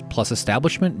clips plus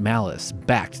establishment malice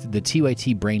backed the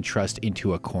TYT brain trust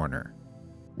into a corner.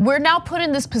 We're now put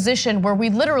in this position where we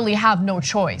literally have no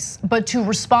choice but to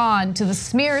respond to the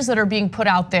smears that are being put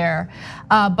out there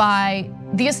by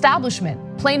the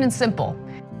establishment, plain and simple.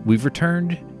 We've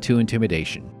returned to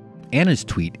intimidation. Anna's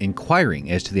tweet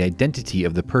inquiring as to the identity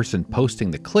of the person posting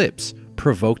the clips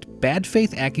provoked bad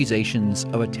faith accusations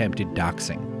of attempted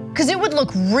doxing. Because it would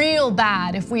look real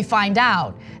bad if we find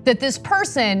out that this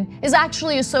person is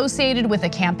actually associated with a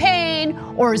campaign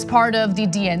or is part of the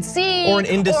DNC. Or an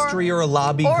industry or a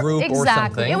lobby group or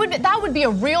something. That would be a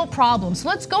real problem. So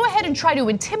let's go ahead and try to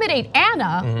intimidate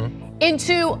Anna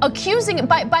into accusing,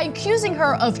 by accusing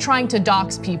her of trying to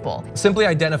dox people. Simply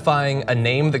identifying a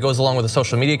name that goes along with a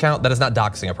social media account, that is not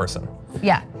doxing a person.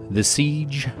 Yeah. The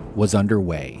siege was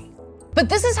underway. But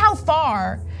this is how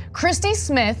far Christy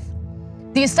Smith,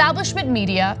 the establishment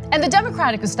media, and the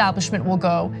Democratic establishment will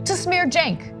go to smear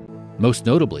Cenk. Most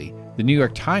notably, the New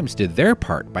York Times did their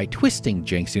part by twisting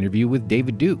Cenk's interview with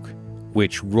David Duke,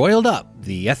 which roiled up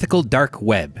the ethical dark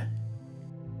web.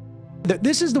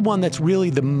 This is the one that's really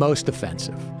the most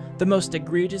offensive. The most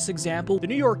egregious example, the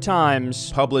New York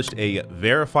Times published a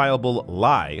verifiable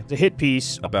lie, the hit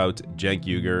piece about Cenk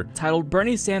Uygur, titled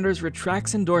Bernie Sanders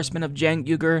retracts endorsement of Cenk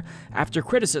Uygur after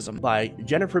criticism by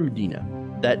Jennifer Medina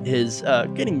that is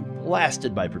getting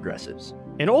blasted by progressives.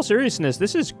 In all seriousness,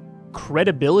 this is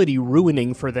credibility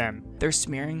ruining for them. They're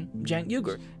smearing Cenk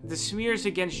Uygur. The smears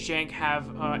against Cenk have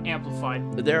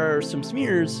amplified. There are some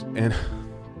smears. And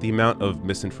the amount of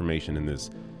misinformation in this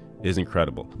is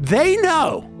incredible. They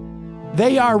know.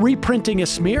 They are reprinting a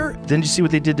smear. Didn't you see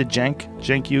what they did to Cenk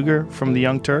Uygur from the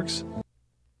Young Turks?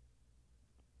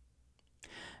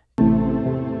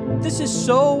 This is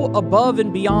so above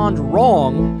and beyond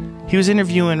wrong. He was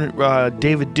interviewing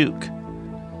David Duke,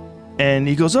 and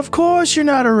he goes, "Of course you're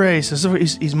not a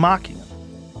racist." He's mocking him.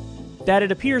 That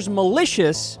it appears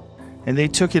malicious. And they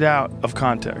took it out of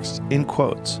context, in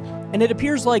quotes. And it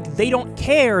appears like they don't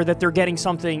care that they're getting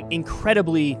something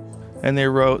incredibly... And they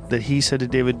wrote that he said to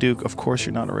David Duke, "Of course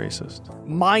you're not a racist."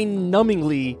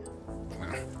 Mind-numbingly...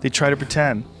 They try to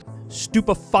pretend.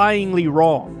 Stupefyingly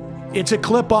wrong. It's a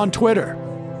clip on Twitter.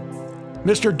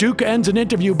 Mr. Duke ends an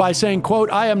interview by saying,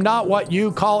 quote, "I am not what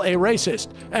you call a racist,"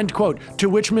 end quote. To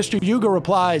which Mr. Uygur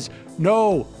replies,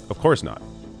 "No." Of course not.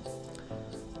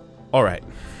 All right.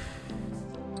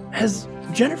 Has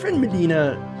Jennifer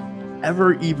Medina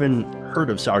ever even heard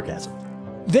of sarcasm?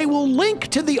 They will link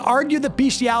to the argue that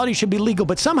bestiality should be legal,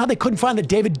 but somehow they couldn't find the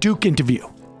David Duke interview.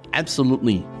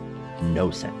 Absolutely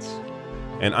no sense.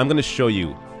 And I'm going to show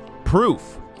you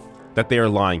proof that they are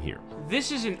lying here.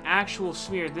 This is an actual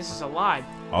smear. This is a lie.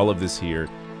 All of this here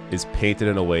is painted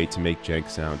in a way to make Cenk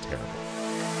sound terrible.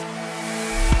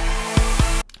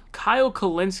 Kyle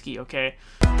Kulinski, okay?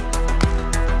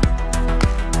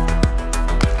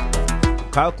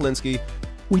 Kyle Kulinski.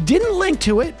 We didn't link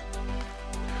to it.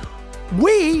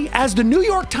 We, as the New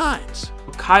York Times.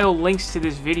 Kyle links to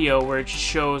this video where it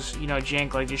shows,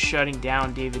 Cenk like just shutting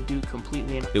down David Duke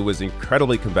completely. It was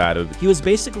incredibly combative. He was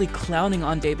basically clowning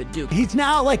on David Duke. He's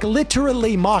now like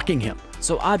literally mocking him.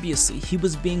 So obviously he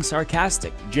was being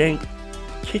sarcastic. Cenk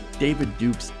kicked David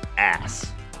Duke's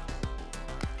ass.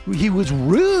 He was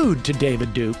rude to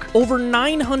David Duke. Over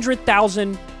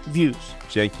 900,000 views.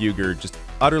 Cenk Uygur just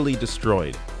utterly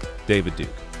destroyed David Duke.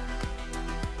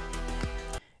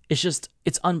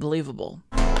 It's unbelievable.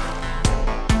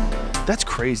 That's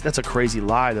crazy. That's a crazy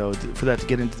lie, though, for that to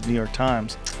get into the New York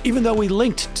Times. Even though we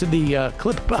linked to the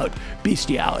clip about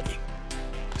bestiality.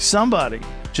 Somebody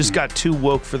just got too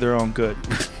woke for their own good.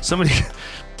 Somebody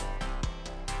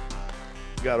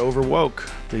got over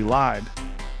woke. They lied.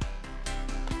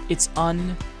 It's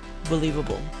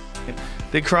unbelievable.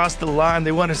 They crossed the line.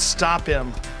 They wanted to stop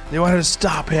him. They wanted to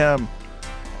stop him.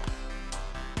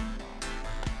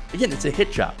 Again, it's a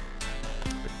hit job.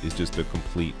 It's just a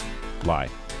complete lie.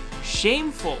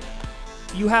 Shameful.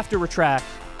 You have to retract,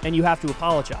 and you have to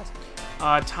apologize.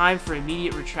 Time for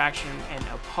immediate retraction and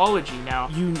apology now.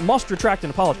 You must retract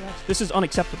and apologize. This is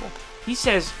unacceptable. He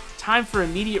says, time for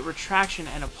immediate retraction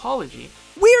and apology.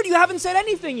 Weird, you haven't said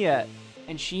anything yet.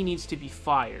 And she needs to be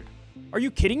fired. Are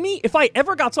you kidding me? If I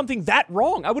ever got something that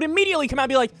wrong, I would immediately come out and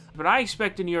be like... But I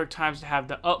expect the New York Times to have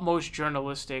the utmost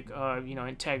journalistic,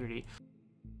 integrity.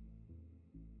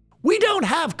 We don't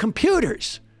have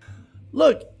computers.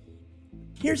 Look,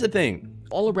 here's the thing.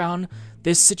 All around,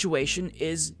 this situation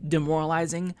is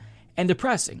demoralizing and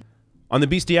depressing. On the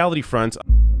bestiality front,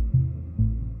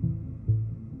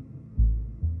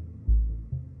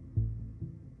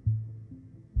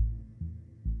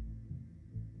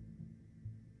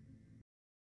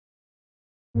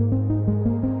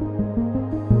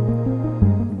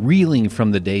 reeling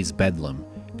from the day's bedlam,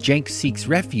 Cenk seeks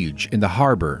refuge in the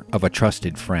harbor of a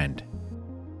trusted friend.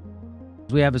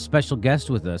 We have a special guest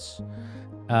with us.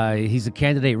 He's a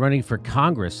candidate running for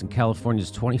Congress in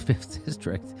California's 25th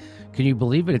district. Can you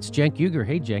believe it? It's Cenk Uygur.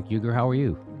 Hey, Cenk Uygur, how are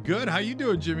you? Good. How you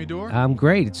doing, Jimmy Dore? I'm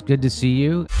great. It's good to see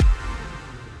you.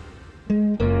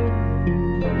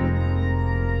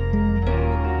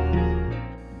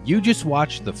 You just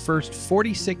watched the first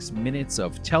 46 minutes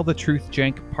of Tell the Truth,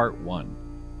 Cenk Part 1.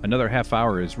 Another half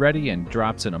hour is ready and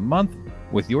drops in a month.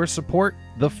 With your support,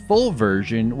 the full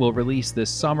version will release this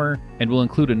summer and will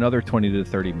include another 20 to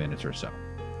 30 minutes or so.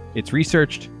 It's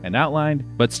researched and outlined,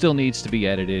 but still needs to be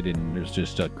edited, and there's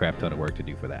just a crap ton of work to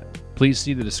do for that. Please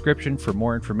see the description for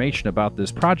more information about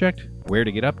this project, where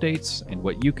to get updates, and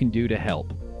what you can do to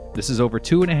help. This is over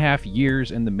 2.5 years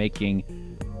in the making.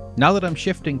 Now that I'm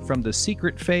shifting from the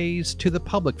secret phase to the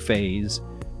public phase,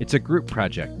 it's a group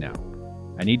project now.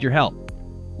 I need your help.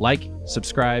 Like,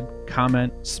 subscribe,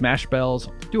 comment, smash bells,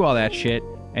 do all that shit,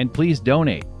 and please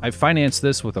donate. I've financed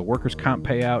this with a workers' comp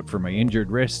payout for my injured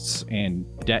wrists and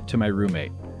debt to my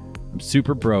roommate. I'm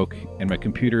super broke, and my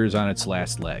computer is on its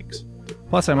last legs.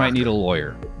 Plus, I might need a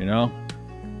lawyer, you know?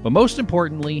 But most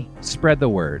importantly, spread the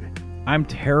word. I'm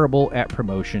terrible at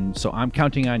promotion, so I'm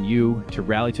counting on you to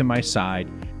rally to my side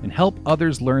and help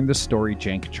others learn the story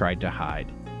Cenk tried to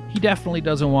hide. He definitely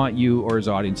doesn't want you or his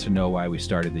audience to know why we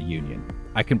started the union.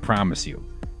 I can promise you.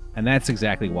 And that's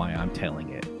exactly why I'm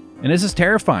telling it. And this is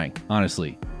terrifying,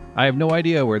 honestly. I have no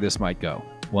idea where this might go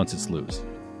once it's loose.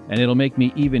 And it'll make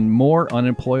me even more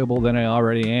unemployable than I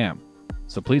already am.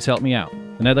 So please help me out.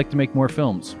 And I'd like to make more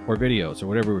films or videos or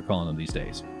whatever we're calling them these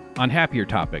days on happier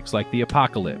topics like the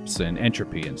apocalypse and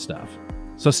entropy and stuff.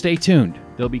 So stay tuned.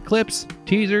 There'll be clips,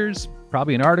 teasers,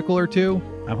 probably an article or two.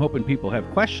 I'm hoping people have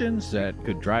questions that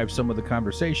could drive some of the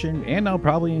conversation, and I'll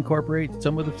probably incorporate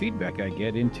some of the feedback I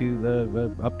get into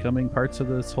the upcoming parts of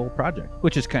this whole project,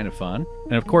 which is kind of fun.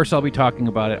 And of course, I'll be talking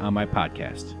about it on my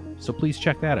podcast. So please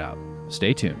check that out.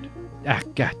 Stay tuned. Ah,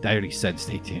 God, I already said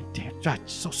stay tuned. Damn, God,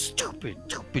 so stupid.